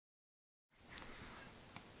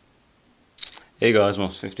Hey guys,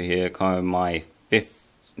 Moss50 here, kind of my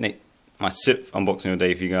sixth unboxing of the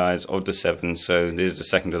day for you guys, of the 7, so this is the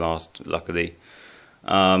second to last, luckily.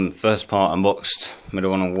 First part unboxed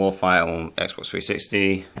Medal of Honor Warfighter on Xbox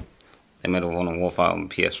 360, then Medal of Honor Warfighter on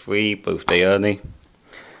PS3, both day early.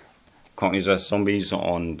 Conquerors vs Zombies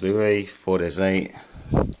on Blu-ray, 4 days late.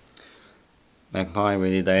 American Pie,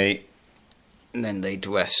 really late. And then Laid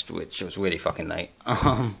to Rest, which was really fucking late.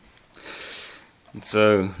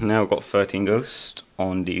 So now I've got 13 Ghosts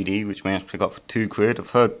on DVD, which may have to pick up for £2. I've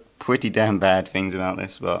heard pretty damn bad things about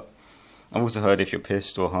this, but I've also heard if you're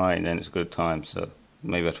pissed or high, then it's a good time. So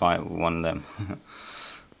maybe I'll try it with one of them.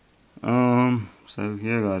 So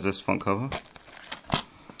yeah, guys, that's the front cover.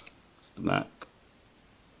 That's the back.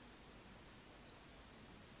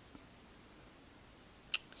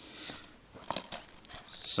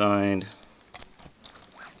 Side.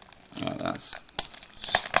 Alright, that's.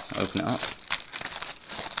 Open it up.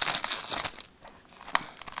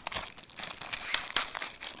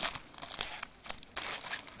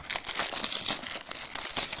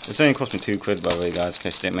 This only cost me £2 by the way, guys, in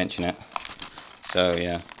case I didn't mention it. So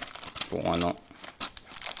yeah, but why not?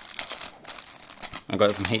 I got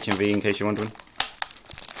it from HMV in case you're wondering.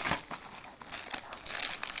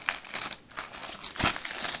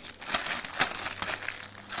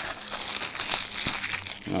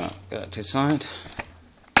 Alright, get that to the side.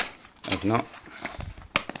 Open up.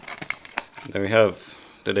 There we have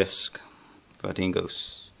the disc. 13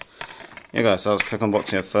 Ghosts. Yeah guys, that was a quick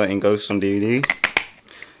unboxing of 13 Ghosts on DVD.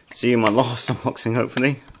 See you in my last unboxing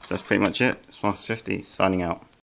hopefully. So that's pretty much it. It's Moss50 signing out.